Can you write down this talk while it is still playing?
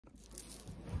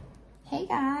Hey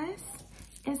guys,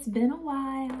 it's been a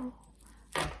while.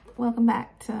 Welcome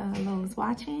back to Lola's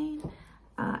Watching.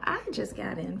 I just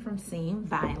got in from seeing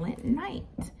Violent Night.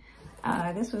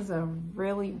 This was a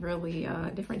really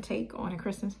different take on a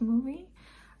Christmas movie.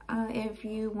 If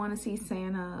you want to see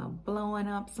Santa blowing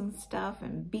up some stuff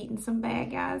and beating some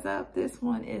bad guys up, this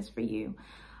one is for you.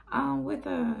 With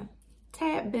a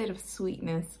tad bit of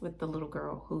sweetness with the little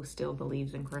girl who still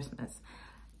believes in Christmas.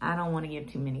 I don't want to give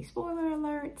too many spoiler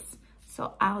alerts,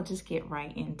 so I'll just get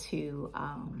right into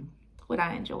what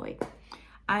I enjoyed.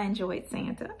 I enjoyed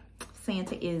Santa.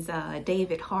 Santa is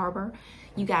David Harbour.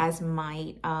 You guys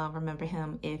might remember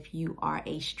him if you are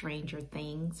a Stranger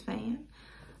Things fan.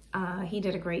 He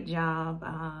did a great job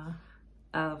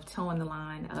of towing the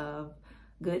line of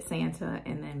good Santa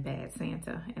and then bad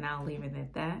Santa, and I'll leave it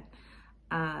at that.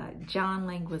 John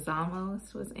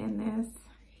Leguizamo was in this.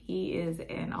 He is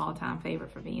an all-time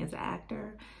favorite for me as an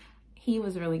actor. He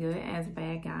was really good as a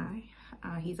bad guy.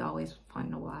 He's always fun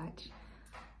to watch.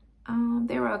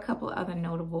 There were a couple other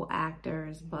notable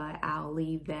actors, but I'll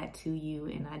leave that to you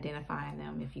in identifying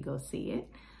them if you go see it.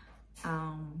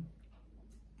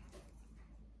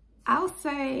 I'll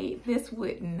say this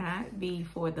would not be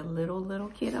for the little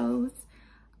kiddos,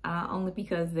 only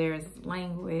because there's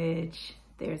language,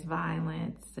 there's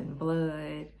violence and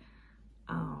blood,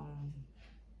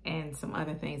 and some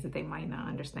other things that they might not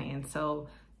understand. So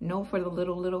no for the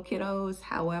little kiddos.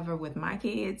 However, with my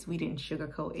kids, we didn't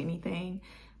sugarcoat anything.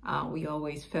 We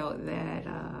always felt that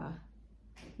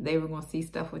they were going to see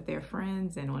stuff with their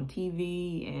friends and on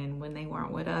TV and when they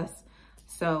weren't with us.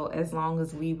 So as long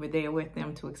as we were there with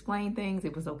them to explain things,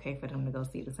 it was okay for them to go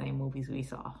see the same movies we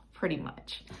saw, pretty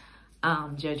much.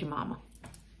 Judge your mama.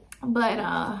 But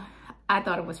I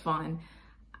thought it was fun.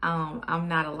 I'm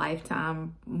not a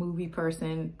Lifetime movie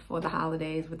person for the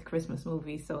holidays with Christmas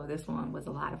movies, so this one was a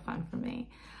lot of fun for me.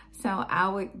 So I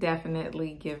would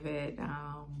definitely give it,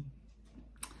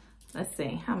 let's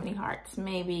see, how many hearts?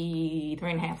 Maybe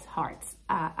 3.5 hearts.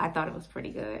 I thought it was pretty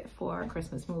good for a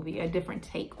Christmas movie, a different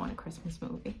take on a Christmas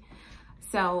movie.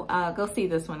 So go see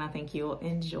this one. I think you'll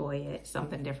enjoy it.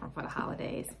 Something different for the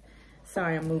holidays.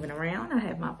 Sorry, I'm moving around. I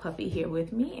have my puppy here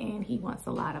with me, and he wants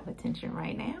a lot of attention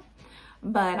right now.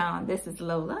 But this is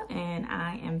Lola, and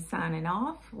I am signing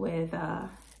off with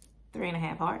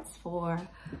 3.5 hearts for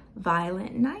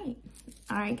Violent Night.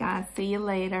 All right, guys, see you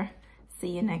later. See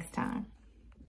you next time.